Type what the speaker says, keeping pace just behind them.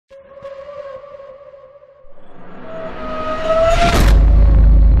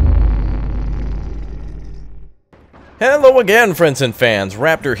Hello again, friends and fans.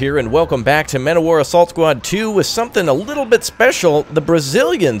 Raptor here, and welcome back to Men of War Assault Squad 2 with something a little bit special. The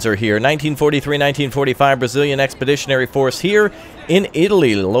Brazilians are here. 1943-1945 Brazilian Expeditionary Force here in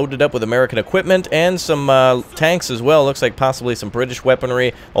Italy, loaded up with American equipment and some tanks as well. Looks like possibly some British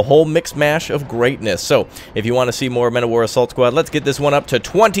weaponry, a whole mixed mash of greatness. So, if you want to see more Men of War Assault Squad, let's get this one up to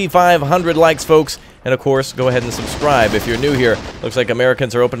 2,500 likes, folks. And of course, go ahead and subscribe if you're new here. Looks like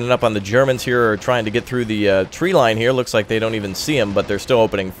Americans are opening up on the Germans here, or trying to get through the tree line here. Looks like they don't even see them, but they're still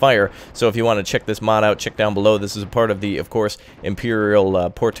opening fire. So if you want to check this mod out, check down below. This is a part of the, of course,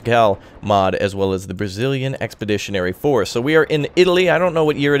 Imperial Portugal mod, as well as the Brazilian Expeditionary Force. So we are in Italy. I don't know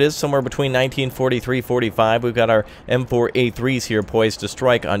what year it is, somewhere between 1943-45. We've got our M4A3s here poised to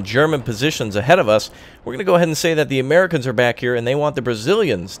strike on German positions ahead of us. We're going to go ahead and say that the Americans are back here, and they want the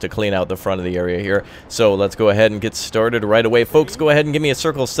Brazilians to clean out the front of the area here. So let's go ahead and get started right away. Folks, go ahead and give me a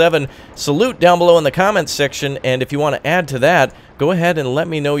Circle 7 salute down below in the comments section, and if you want to add to that, go ahead and let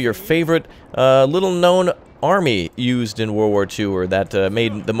me know your favorite little-known army used in World War II, or that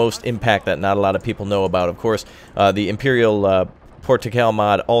made the most impact that not a lot of people know about. Of course, the Imperial Portugal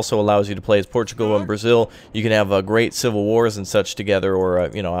mod also allows you to play as Portugal and Brazil. You can have great civil wars and such together, or,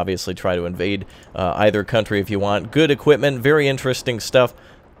 you know, obviously try to invade either country if you want. Good equipment, very interesting stuff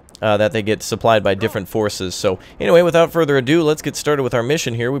that they get supplied by different forces. So, anyway, without further ado, let's get started with our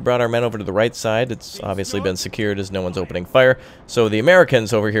mission here. We brought our men over to the right side. It's obviously been secured as no one's opening fire. So the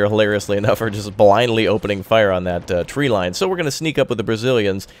Americans over here, hilariously enough, are just blindly opening fire on that tree line. So we're going to sneak up with the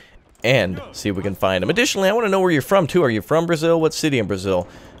Brazilians and see if we can find them. Additionally, I want to know where you're from, too. Are you from Brazil? What city in Brazil?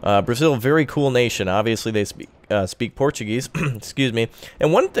 Brazil, very cool nation. Obviously, they speak Portuguese. Excuse me.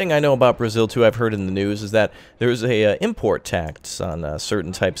 And one thing I know about Brazil, too, I've heard in the news, is that there's a import tax on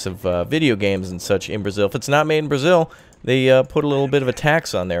certain types of video games and such in Brazil. If it's not made in Brazil, they put a little bit of a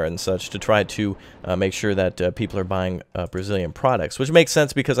tax on there and such to try to make sure that people are buying Brazilian products, which makes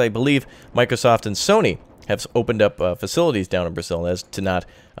sense because I believe Microsoft and Sony have opened up facilities down in Brazil as to not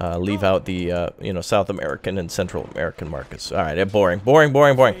leave out the you know, South American and Central American markets. All right, boring. World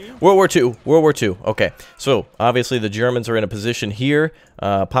War II. Okay, so obviously the Germans are in a position here.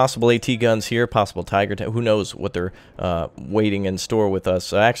 Possible AT guns here, possible Tiger. Who knows what they're waiting in store with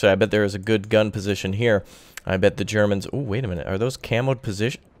us? Actually, I bet there is a good gun position here. I bet the Germans. Oh, wait a minute. Are those camoed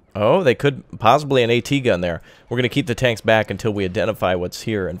positions? Oh, they could possibly an AT gun there. We're gonna keep the tanks back until we identify what's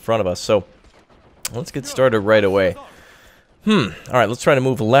here in front of us. So let's get started right away. Alright, let's try to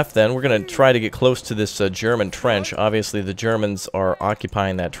move left then. We're going to try to get close to this German trench. Obviously, the Germans are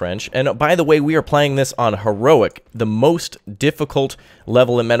occupying that trench. And by the way, we are playing this on Heroic, the most difficult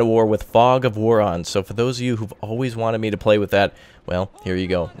level in Men of War with Fog of War on. So for those of you who've always wanted me to play with that, well, here you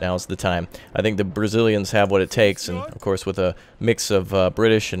go. Now's the time. I think the Brazilians have what it takes. And, of course, with a mix of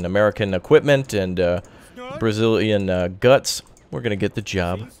British and American equipment and Brazilian guts, we're going to get the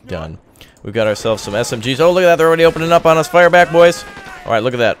job done. We've got ourselves some SMGs. Oh, look at that. They're already opening up on us. Fire back, boys. All right,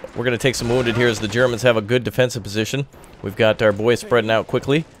 look at that. We're going to take some wounded here as the Germans have a good defensive position. We've got our boys spreading out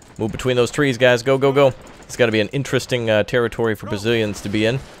quickly. Move between those trees, guys. Go, go, go. It's got to be an interesting territory for Brazilians to be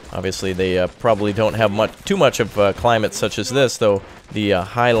in. Obviously, they probably don't have too much of climate such as this, though the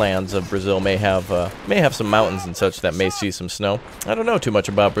highlands of Brazil may have some mountains and such that may see some snow. I don't know too much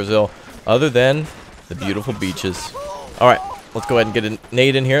about Brazil, other than the beautiful beaches. All right. Let's go ahead and get a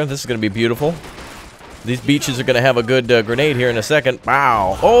nade in here. This is going to be beautiful. These beaches are going to have a good grenade here in a second.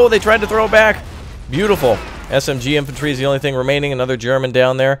 Wow. Oh, they tried to throw it back. Beautiful. SMG infantry is the only thing remaining. Another German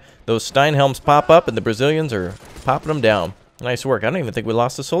down there. Those Steinhelms pop up, and the Brazilians are popping them down. Nice work. I don't even think we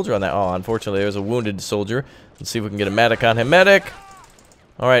lost a soldier on that. Oh, unfortunately, there's a wounded soldier. Let's see if we can get a medic on him. Medic!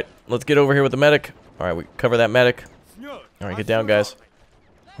 All right, let's get over here with the medic. All right, we cover that medic. All right, get down, guys.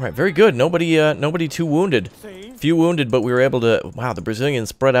 All right, very good. Nobody too wounded. Few wounded, but we were able to... Wow, the Brazilians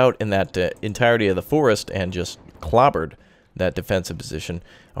spread out in that entirety of the forest and just clobbered that defensive position.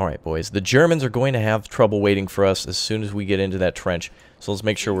 All right, boys. The Germans are going to have trouble waiting for us as soon as we get into that trench. So let's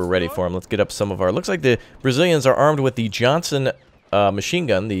make sure we're ready for them. Let's get up some of our... Looks like the Brazilians are armed with the Johnson machine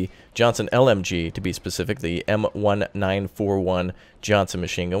gun, the Johnson LMG, to be specific, the M1941 Johnson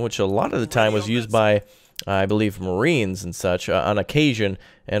machine gun, which a lot of the time was used by... I believe Marines and such on occasion,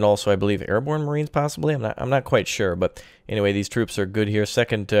 and also I believe airborne Marines possibly. I'm not quite sure, but anyway, these troops are good here.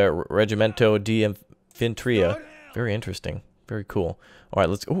 2nd Regimento di Infanteria. Very interesting. Very cool. All right,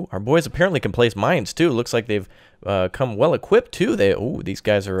 let's. Oh, our boys apparently can place mines too. Looks like they've come well equipped too. These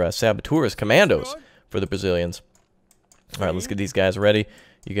guys are saboteurs, commandos for the Brazilians. All right, let's get these guys ready.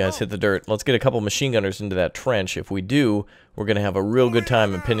 You guys hit the dirt. Let's get a couple machine gunners into that trench. If we do, we're going to have a real good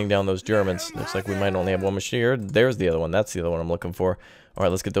time in pinning down those Germans. Looks like we might only have one machine. There's the other one. That's the other one I'm looking for. All right,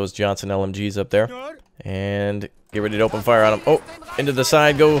 let's get those Johnson LMGs up there. And get ready to open fire on them. Oh, into the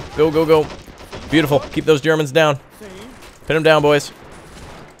side. Go, go, go, go. Beautiful. Keep those Germans down. Pin them down, boys.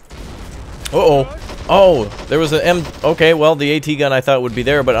 Uh-oh. Oh, there was an M... Okay, well, the AT gun I thought would be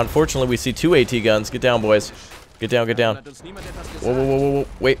there, but unfortunately we see two AT guns. Get down, boys. Get down, get down. Whoa, whoa, whoa, whoa, whoa.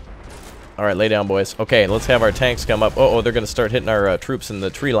 Wait. Alright, lay down, boys. Okay, let's have our tanks come up. Uh-oh, they're going to start hitting our troops in the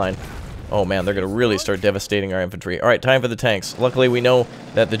tree line. Oh, man, they're going to really start devastating our infantry. Alright, time for the tanks. Luckily, we know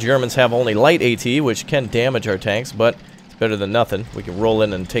that the Germans have only light AT, which can damage our tanks, but it's better than nothing. We can roll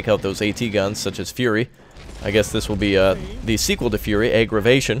in and take out those AT guns, such as Fury. I guess this will be the sequel to Fury,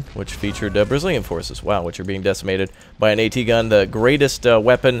 Aggravation, which featured Brazilian forces. Wow, which are being decimated by an AT gun, the greatest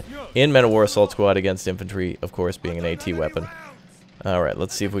weapon in Men of War Assault Squad against infantry, of course, being an AT weapon. Alright,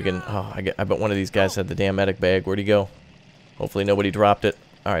 let's see if we can... Oh, I bet one of these guys had the damn medic bag. Where'd he go? Hopefully nobody dropped it.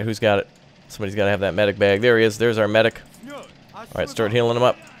 Alright, who's got it? Somebody's got to have that medic bag. There he is. There's our medic. Alright, start healing him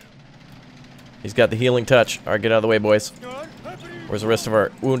up. He's got the healing touch. Alright, get out of the way, boys. Where's the rest of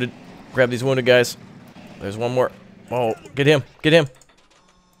our wounded? Grab these wounded guys. There's one more. Oh, get him. Get him.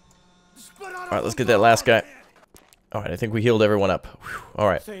 Alright, let's get that last guy. Alright, I think we healed everyone up.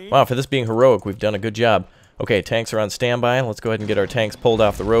 Alright. Wow, for this being heroic, we've done a good job. Okay, tanks are on standby. Let's go ahead and get our tanks pulled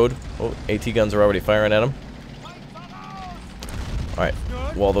off the road. Oh, AT guns are already firing at them. Alright,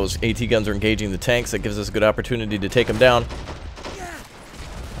 while those AT guns are engaging the tanks, that gives us a good opportunity to take them down.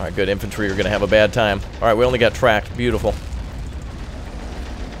 Alright, good. Infantry are going to have a bad time. Alright, we only got tracked. Beautiful.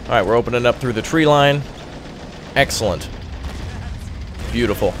 Alright, we're opening up through the tree line. Excellent.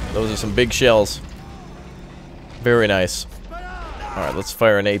 Beautiful. Those are some big shells. Very nice. Alright, let's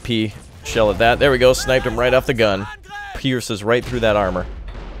fire an AP shell at that. There we go. Sniped him right off the gun. Pierces right through that armor.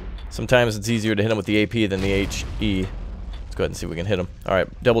 Sometimes it's easier to hit him with the AP than the HE. Let's go ahead and see if we can hit him.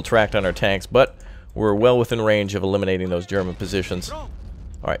 Alright, double tracked on our tanks, but we're well within range of eliminating those German positions.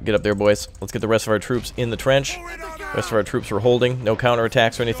 Alright, get up there, boys. Let's get the rest of our troops in the trench. The rest of our troops are holding. No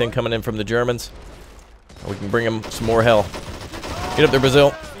counterattacks or anything coming in from the Germans. We can bring them some more hell. Get up there,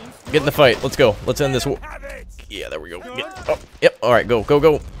 Brazil. Get in the fight. Let's go. Let's end this war. Yeah, there we go. Oh, yep. Alright, go, go,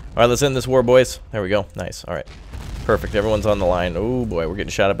 go. Alright, let's end this war, boys. There we go. Nice. Alright. Perfect. Everyone's on the line. Oh, boy. We're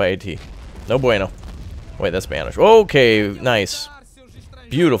getting shot at by AT. No bueno. Wait, that's Spanish. Okay, nice.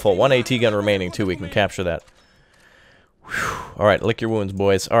 Beautiful. One AT gun remaining, too. We can capture that. Alright, lick your wounds,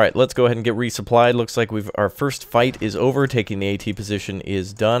 boys. Alright, let's go ahead and get resupplied. Looks like our first fight is over. Taking the AT position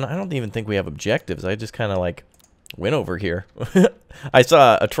is done. I don't even think we have objectives. I just kind of, like, went over here. I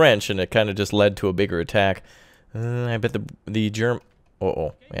saw a trench, and it kind of just led to a bigger attack. I bet the German...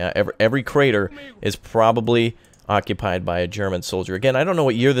 Uh-oh. Yeah, every crater is probably occupied by a German soldier. Again, I don't know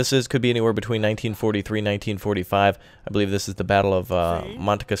what year this is. Could be anywhere between 1943 and 1945. I believe this is the Battle of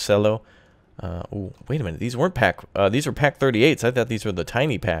Montecastello. Oh, wait a minute. These weren't these are Pack 38s. I thought these were the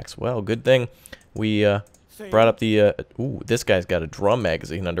tiny packs. Well, good thing we brought up the... Ooh, this guy's got a drum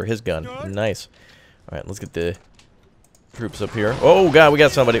magazine under his gun. Nice. All right, let's get the troops up here. Oh, God, we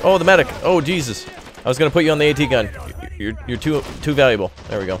got somebody. Oh, the medic. Oh, Jesus. I was going to put you on the AT gun. You're too valuable.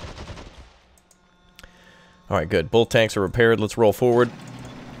 There we go. All right, good. Both tanks are repaired. Let's roll forward.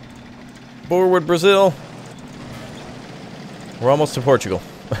 Forward, Brazil. We're almost to Portugal.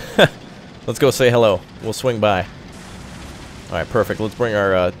 Let's go say hello. We'll swing by. Alright, perfect. Let's bring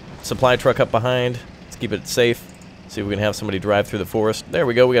our supply truck up behind. Let's keep it safe. See if we can have somebody drive through the forest. There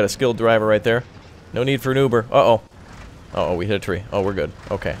we go. We got a skilled driver right there. No need for an Uber. Uh-oh. Uh-oh, we hit a tree. Oh, we're good.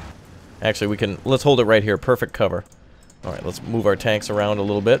 Okay. Actually, we can... Let's hold it right here. Perfect cover. Alright, let's move our tanks around a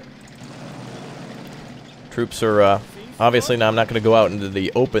little bit. Troops are... Obviously, now I'm not going to go out into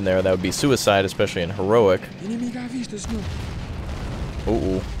the open there. That would be suicide, especially in heroic.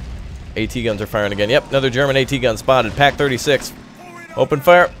 Uh-oh. AT guns are firing again. Yep, another German AT gun spotted. Pack 36. Open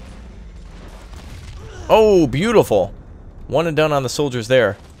fire. Oh, beautiful. One and done on the soldiers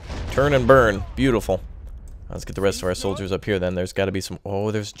there. Turn and burn. Beautiful. Let's get the rest of our soldiers up here then. There's got to be some...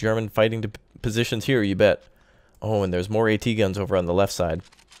 Oh, there's German fighting positions here, you bet. Oh, and there's more AT guns over on the left side.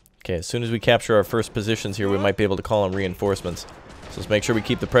 Okay, as soon as we capture our first positions here, we might be able to call in reinforcements. So let's make sure we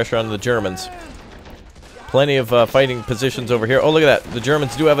keep the pressure on the Germans. Plenty of fighting positions over here. Oh, look at that. The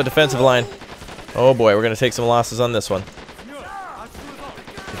Germans do have a defensive line. Oh, boy. We're going to take some losses on this one.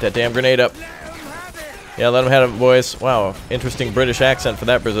 Get that damn grenade up. Yeah, let them have it, boys. Wow. Interesting British accent for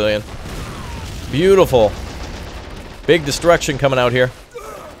that Brazilian. Beautiful. Big destruction coming out here.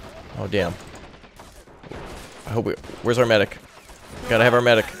 Oh, damn. I hope we... Where's our medic? Gotta have our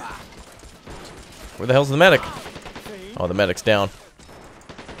medic. Where the hell's the medic? Oh, the medic's down.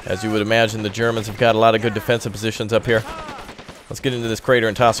 As you would imagine, the Germans have got a lot of good defensive positions up here. Let's get into this crater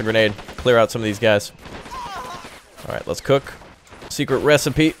and toss a grenade. Clear out some of these guys. Alright, let's cook. Secret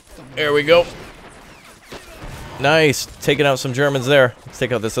recipe. There we go. Nice. Taking out some Germans there. Let's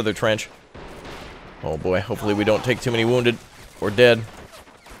take out this other trench. Oh boy, hopefully we don't take too many wounded or dead.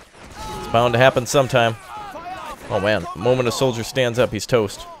 It's bound to happen sometime. Oh man, the moment a soldier stands up, he's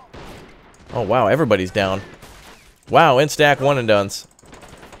toast. Oh wow, everybody's down. Wow, in-stack one and dones.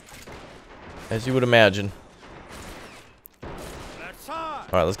 As you would imagine.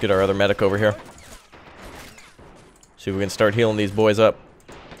 Alright, let's get our other medic over here. See if we can start healing these boys up.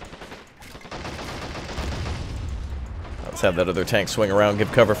 Let's have that other tank swing around,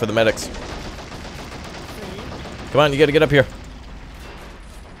 give cover for the medics. Come on, you gotta get up here.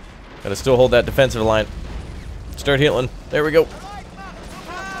 Gotta still hold that defensive line. Start healing. There we go.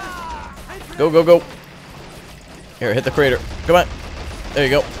 Go, go, go. Here, hit the crater. Come on. There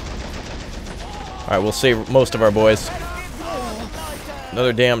you go. Alright, we'll save most of our boys.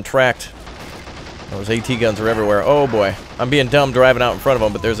 Another damn tract. Those AT guns are everywhere. Oh boy. I'm being dumb driving out in front of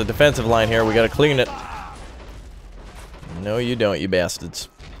them, but there's a defensive line here. We gotta clean it. No, you don't, you bastards.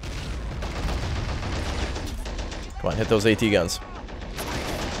 Come on, hit those AT guns.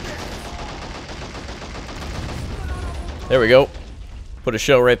 There we go. Put a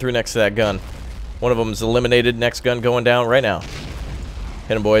shell right through next to that gun. One of them is eliminated. Next gun going down right now.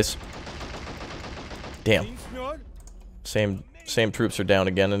 Hit him, boys. Damn. Same troops are down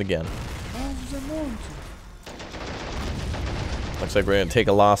again and again. Looks like we're going to take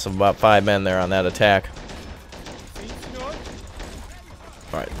a loss of about 5 men there on that attack.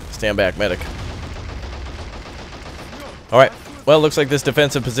 Alright, stand back, medic. Alright, well, looks like this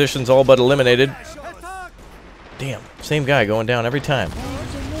defensive position's all but eliminated. Damn, same guy going down every time.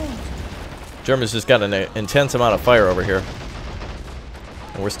 Germans just got an intense amount of fire over here.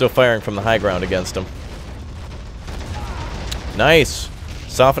 And we're still firing from the high ground against them. Nice.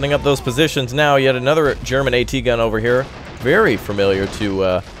 Softening up those positions now. Yet another German AT gun over here. Very familiar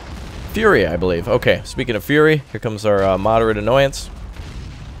to Fury, I believe. Okay, speaking of Fury, here comes our moderate annoyance.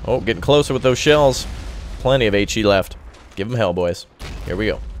 Oh, getting closer with those shells. Plenty of HE left. Give them hell, boys. Here we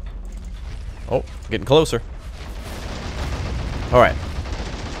go. Oh, getting closer. Alright.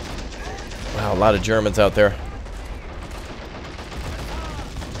 Wow, a lot of Germans out there.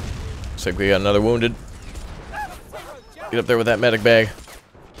 Looks like we got another wounded. Get up there with that medic bag.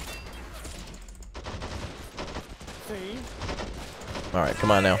 Alright,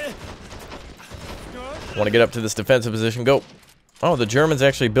 come on now. Want to get up to this defensive position. Go. Oh, the Germans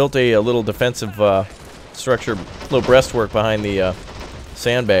actually built a little defensive structure, little breastwork behind the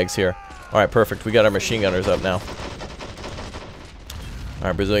sandbags here. Alright, perfect. We got our machine gunners up now.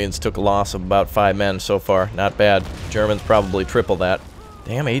 Our Brazilians took a loss of about 5 men so far. Not bad. Germans probably triple that.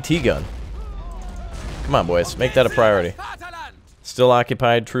 Damn AT gun. Come on, boys. Make that a priority. Still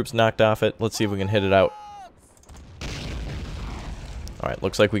occupied. Troops knocked off it. Let's see if we can hit it out. Alright,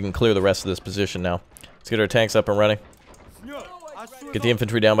 looks like we can clear the rest of this position now. Let's get our tanks up and running. Get the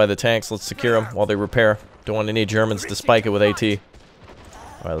infantry down by the tanks. Let's secure them while they repair. Don't want any Germans to spike it with AT.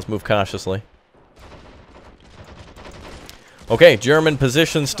 Alright, let's move cautiously. Okay, German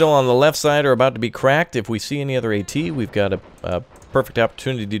positions still on the left side are about to be cracked. If we see any other AT, we've got a perfect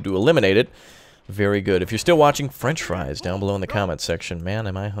opportunity to eliminate it. Very good. If you're still watching, French fries down below in the comments section. Man,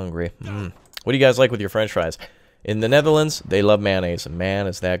 am I hungry. What do you guys like with your French fries? In the Netherlands, they love mayonnaise. Man,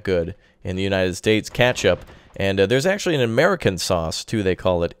 is that good. In the United States, ketchup. And there's actually an American sauce, too, they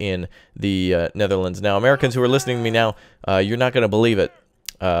call it, in the Netherlands. Now, Americans who are listening to me now, you're not going to believe it.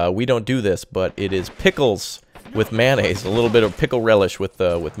 We don't do this, but it is pickles with mayonnaise. A little bit of pickle relish with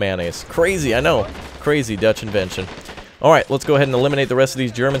mayonnaise. Crazy, I know. Crazy Dutch invention. Alright, let's go ahead and eliminate the rest of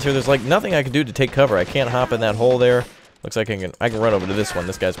these Germans here. There's like nothing I can do to take cover. I can't hop in that hole there. Looks like I can run over to this one.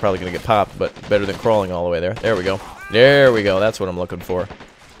 This guy's probably going to get popped, but better than crawling all the way there. There we go. There we go. That's what I'm looking for.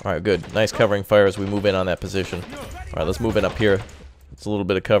 Alright, good. Nice covering fire as we move in on that position. Alright, let's move in up here. It's a little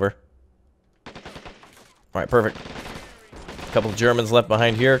bit of cover. Alright, perfect. A couple of Germans left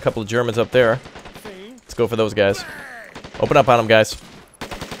behind here. A couple of Germans up there. Let's go for those guys. Open up on them, guys.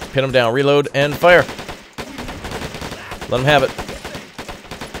 Pin them down. Reload and fire. Let them have it.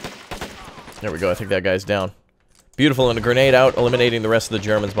 There we go. I think that guy's down. Beautiful. And a grenade out, eliminating the rest of the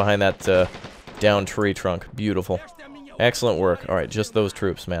Germans behind that down tree trunk. Beautiful. Excellent work. All right, just those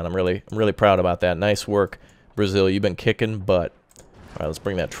troops, man. I'm really proud about that. Nice work, Brazil. You've been kicking butt. All right, let's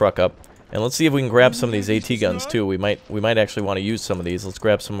bring that truck up. And let's see if we can grab some of these AT guns, too. We might actually want to use some of these. Let's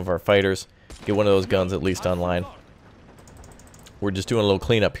grab some of our fighters. Get one of those guns at least online. We're just doing a little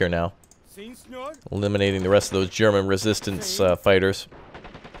cleanup here now. Eliminating the rest of those German resistance fighters.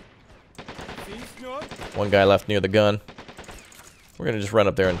 One guy left near the gun. We're going to just run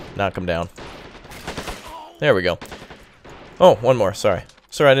up there and knock him down. There we go. Oh, one more. Sorry.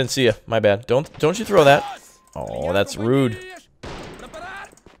 Sorry, I didn't see you. My bad. Don't you throw that. Oh, that's rude.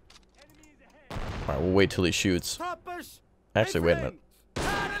 Alright, we'll wait till he shoots. Actually, wait a minute.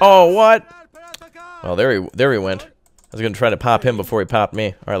 Oh, what? Well, there he went. I was going to try to pop him before he popped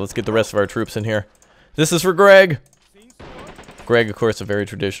me. Alright, let's get the rest of our troops in here. This is for Greg. Greg, of course, a very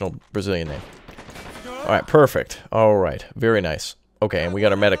traditional Brazilian name. Alright, perfect. Alright, very nice. Okay, and we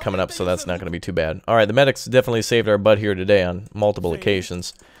got our medic coming up, so that's not going to be too bad. Alright, the medics definitely saved our butt here today on multiple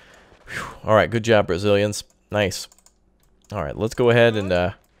occasions. Alright, good job, Brazilians. Nice. Alright, let's go ahead and,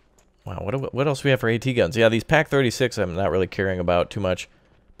 wow, what else do we have for AT guns? Yeah, these Pack 36 I'm not really caring about too much.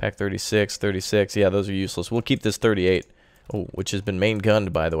 Pack 36, 36, yeah, those are useless. We'll keep this 38, oh, which has been main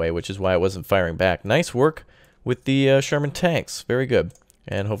gunned, by the way, which is why it wasn't firing back. Nice work with the Sherman tanks. Very good.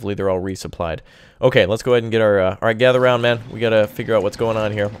 And hopefully they're all resupplied. Okay, let's go ahead and get our... Alright, gather around, man. We gotta figure out what's going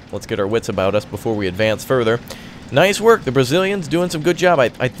on here. Let's get our wits about us before we advance further. Nice work. The Brazilians doing some good job. I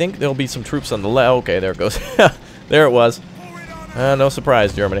think there'll be some troops on the left. Okay, there it goes. There it was. No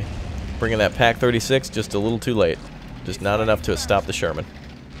surprise, Germany. Bringing that Pack 36 just a little too late. Just not enough to stop the Sherman.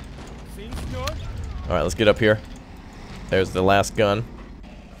 Alright, let's get up here. There's the last gun.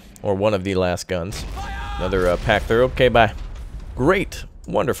 Or one of the last guns. Another Pack 30. Okay, bye. Great.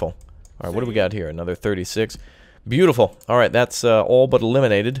 Wonderful. Alright, what do we got here? Another 36. Beautiful. Alright, that's all but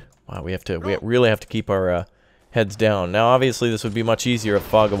eliminated. Wow, we really have to keep our heads down. Now, obviously, this would be much easier if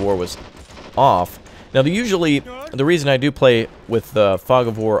Fog of War was off. Now, usually, the reason I do play with Fog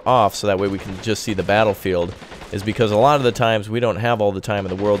of War off, so that way we can just see the battlefield, is because a lot of the times we don't have all the time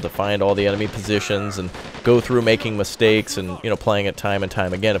in the world to find all the enemy positions and go through making mistakes and, you know, playing it time and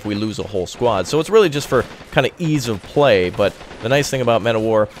time again if we lose a whole squad. So it's really just for kind of ease of play, but the nice thing about Men of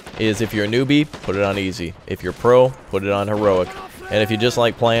War is if you're a newbie, put it on easy. If you're pro, put it on heroic. And if you just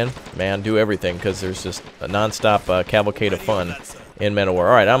like playing, man, do everything, because there's just a non-stop cavalcade of fun in Men of War.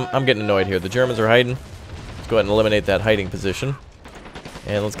 Alright, I'm getting annoyed here. The Germans are hiding. Let's go ahead and eliminate that hiding position.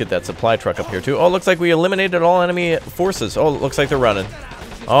 And let's get that supply truck up here, too. Oh, looks like we eliminated all enemy forces. Oh, looks like they're running.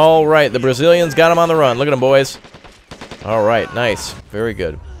 All right, the Brazilians got them on the run. Look at them, boys. All right, nice. Very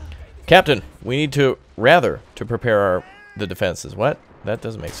good. Captain, we need to prepare the defenses. What? That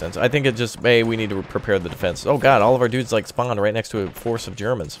doesn't make sense. I think it just, hey, we need to prepare the defenses. Oh, God, all of our dudes, like, spawned right next to a force of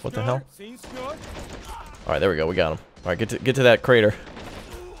Germans. What the hell? All right, there we go. We got them. All right, get to that crater.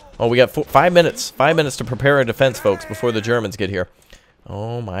 Oh, we got 5 minutes. 5 minutes to prepare our defense, folks, before the Germans get here.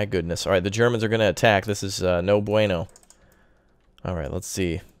 Oh my goodness. Alright, the Germans are going to attack. This is no bueno. Alright, let's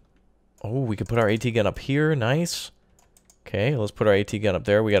see. Oh, we can put our AT gun up here. Nice. Okay, let's put our AT gun up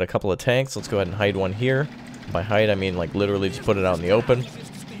there. We got a couple of tanks. Let's go ahead and hide one here. By hide, I mean like literally just put it out in the open.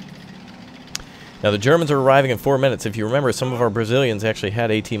 Now the Germans are arriving in 4 minutes. If you remember, some of our Brazilians actually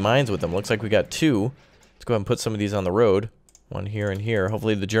had AT mines with them. Looks like we got 2. Let's go ahead and put some of these on the road. One here and here.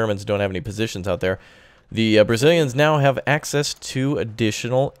 Hopefully the Germans don't have any positions out there. The Brazilians now have access to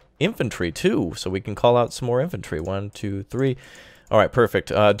additional infantry, too, so we can call out some more infantry. 1, 2, 3. All right, perfect.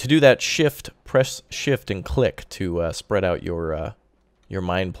 To do that, press shift and click to spread out your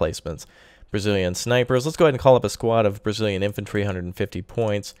mine placements. Brazilian snipers. Let's go ahead and call up a squad of Brazilian infantry, 150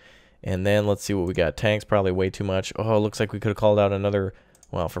 points. And then let's see what we got. Tanks, probably way too much. Oh, looks like we could have called out another,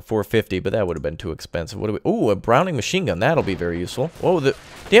 well, for 450, but that would have been too expensive. What do we? Ooh, a Browning machine gun. That'll be very useful. Oh,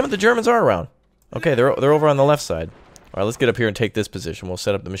 damn it, the Germans are around. Okay, they're over on the left side. All right, let's get up here and take this position. We'll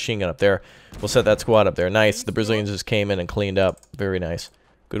set up the machine gun up there. We'll set that squad up there. Nice. The Brazilians just came in and cleaned up. Very nice.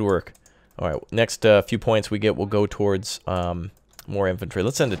 Good work. All right, next few points we get will go towards more infantry.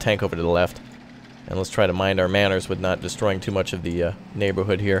 Let's send a tank over to the left. And let's try to mind our manners with not destroying too much of the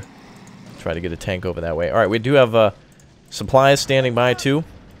neighborhood here. Try to get a tank over that way. All right, we do have supplies standing by, too.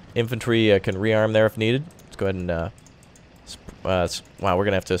 Infantry can rearm there if needed. Let's go ahead and... wow, we're going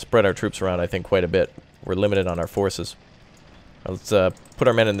to have to spread our troops around, I think, quite a bit. We're limited on our forces. Let's put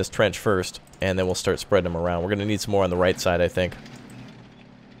our men in this trench first, and then we'll start spreading them around. We're going to need some more on the right side, I think.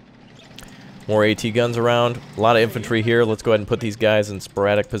 More AT guns around. A lot of infantry here. Let's go ahead and put these guys in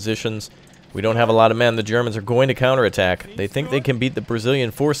sporadic positions. We don't have a lot of men. The Germans are going to counterattack. They think they can beat the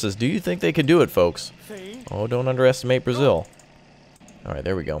Brazilian forces. Do you think they can do it, folks? Oh, don't underestimate Brazil. All right,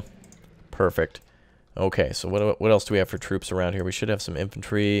 there we go. Perfect. Okay, so what else do we have for troops around here? We should have some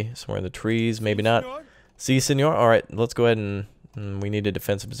infantry somewhere in the trees. Maybe not. Si, senor. All right, let's go ahead and we need a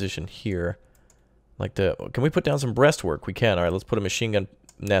defensive position here. Can we put down some breastwork? We can. All right, let's put a machine gun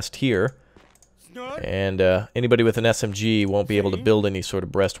nest here. And anybody with an SMG won't be able to build any sort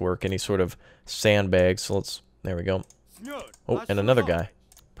of breastwork, any sort of sandbags. So there we go. Oh, and another guy.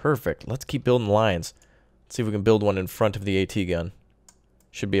 Perfect. Let's keep building lines. Let's see if we can build one in front of the AT gun.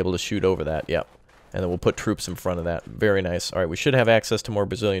 Should be able to shoot over that. Yep. And then we'll put troops in front of that. Very nice. All right, we should have access to more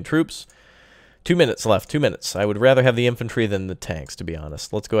Brazilian troops. 2 minutes left. 2 minutes. I would rather have the infantry than the tanks, to be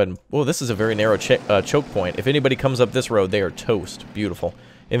honest. Let's go ahead and... Oh, this is a very narrow choke point. If anybody comes up this road, they are toast. Beautiful.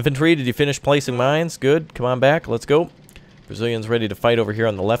 Infantry, did you finish placing mines? Good. Come on back. Let's go. Brazilians ready to fight over here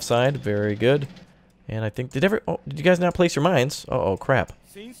on the left side. Very good. And I think... Did you guys not place your mines? Uh-oh, crap.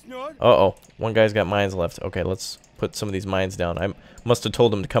 Uh-oh. One guy's got mines left. Okay, let's put some of these mines down. I must have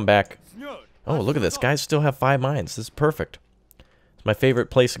told him to come back. Oh, look at this. Guys still have 5 mines. This is perfect. It's my favorite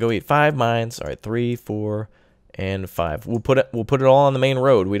place to go eat. 5 mines. All right, 3, 4, and 5. We'll put it all on the main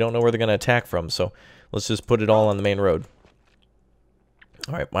road. We don't know where they're going to attack from, so let's just put it all on the main road.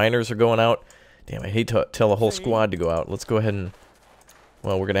 All right, miners are going out. Damn, I hate to tell a whole squad to go out. Let's go ahead and...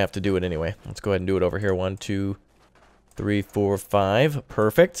 Well, we're going to have to do it anyway. Let's go ahead and do it over here. 1, 2, 3, 4, 5.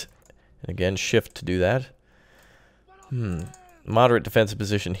 Perfect. And again, shift to do that. Moderate defensive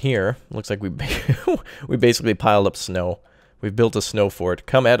position here. Looks like we we basically piled up snow. We've built a snow fort.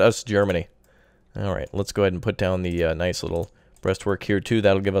 Come at us, Germany. All right, let's go ahead and put down the nice little breastwork here, too.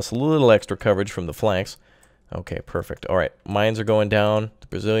 That'll give us a little extra coverage from the flanks. Okay, perfect. All right, mines are going down. The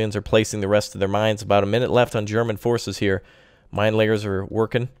Brazilians are placing the rest of their mines. About a minute left on German forces here. Mine layers are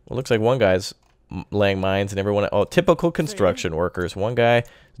working. Well, looks like one guy's laying mines and everyone... Oh, typical construction workers. One guy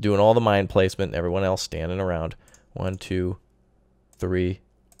doing all the mine placement and everyone else standing around. 1, 2, 3,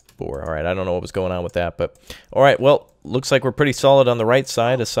 4. All right, I don't know what was going on with that, but... All right, well, looks like we're pretty solid on the right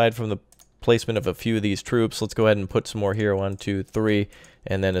side, aside from the placement of a few of these troops. Let's go ahead and put some more here. 1, 2, 3.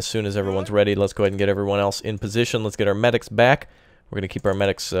 And then as soon as everyone's ready, let's go ahead and get everyone else in position. Let's get our medics back. We're going to keep our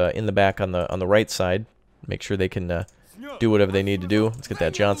medics in the back on the right side. Make sure they can do whatever they need to do. Let's get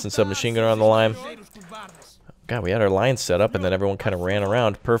that Johnson submachine gunner on the line. God, we had our line set up, and then everyone kind of ran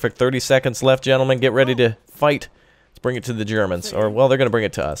around. Perfect. 30 seconds left, gentlemen. Get ready to fight. Let's bring it to the Germans. Or, well, they're going to bring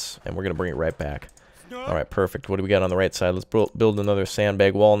it to us, and we're going to bring it right back. All right, perfect. What do we got on the right side? Let's build another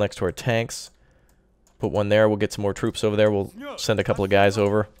sandbag wall next to our tanks. Put one there. We'll get some more troops over there. We'll send a couple of guys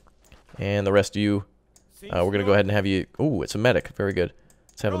over. And the rest of you, we're going to go ahead and have you... Ooh, it's a medic. Very good.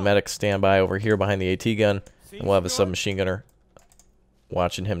 Let's have a medic stand by over here behind the AT gun. And we'll have a submachine gunner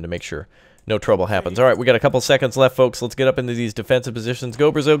watching him to make sure no trouble happens. All right, we got a couple seconds left, folks. Let's get up into these defensive positions.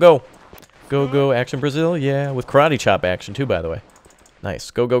 Go, Brazil, go. Go, go, action, Brazil. Yeah, with karate chop action, too, by the way.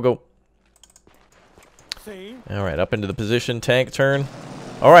 Nice. Go, go, go. All right, up into the position. Tank turn.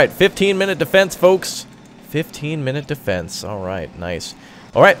 All right, 15-minute defense, folks. 15-minute defense. All right, nice.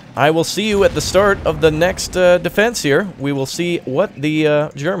 All right, I will see you at the start of the next defense here. We will see what the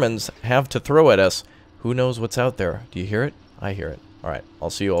Germans have to throw at us. Who knows what's out there? Do you hear it? I hear it. All right, I'll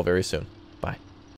see you all very soon.